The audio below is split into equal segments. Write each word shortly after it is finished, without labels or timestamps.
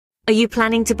Are you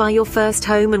planning to buy your first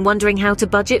home and wondering how to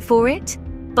budget for it?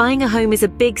 Buying a home is a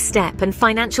big step and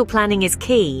financial planning is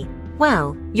key.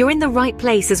 Well, you're in the right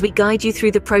place as we guide you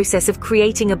through the process of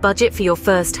creating a budget for your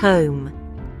first home.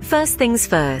 First things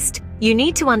first, you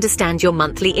need to understand your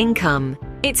monthly income.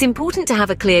 It's important to have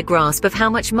a clear grasp of how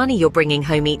much money you're bringing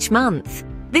home each month.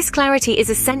 This clarity is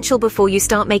essential before you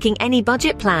start making any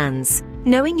budget plans.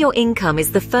 Knowing your income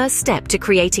is the first step to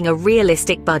creating a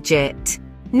realistic budget.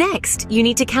 Next, you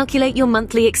need to calculate your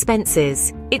monthly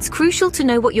expenses. It's crucial to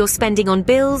know what you're spending on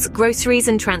bills, groceries,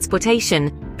 and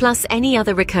transportation, plus any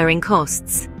other recurring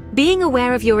costs. Being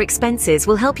aware of your expenses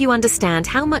will help you understand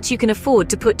how much you can afford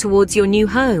to put towards your new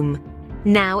home.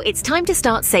 Now, it's time to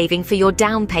start saving for your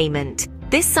down payment.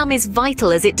 This sum is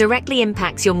vital as it directly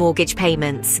impacts your mortgage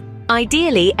payments.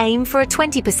 Ideally, aim for a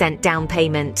 20% down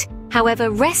payment. However,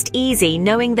 rest easy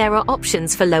knowing there are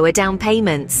options for lower down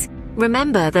payments.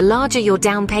 Remember, the larger your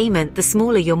down payment, the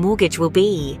smaller your mortgage will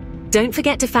be. Don't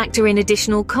forget to factor in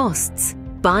additional costs.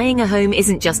 Buying a home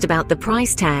isn't just about the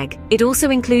price tag. It also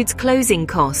includes closing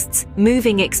costs,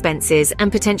 moving expenses,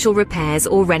 and potential repairs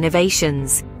or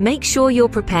renovations. Make sure you're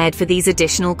prepared for these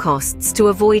additional costs to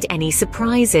avoid any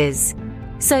surprises.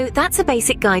 So that's a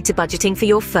basic guide to budgeting for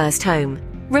your first home.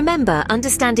 Remember,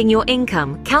 understanding your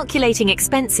income, calculating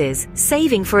expenses,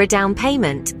 saving for a down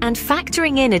payment, and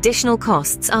factoring in additional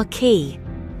costs are key.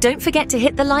 Don't forget to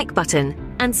hit the like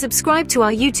button and subscribe to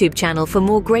our YouTube channel for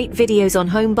more great videos on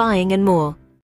home buying and more.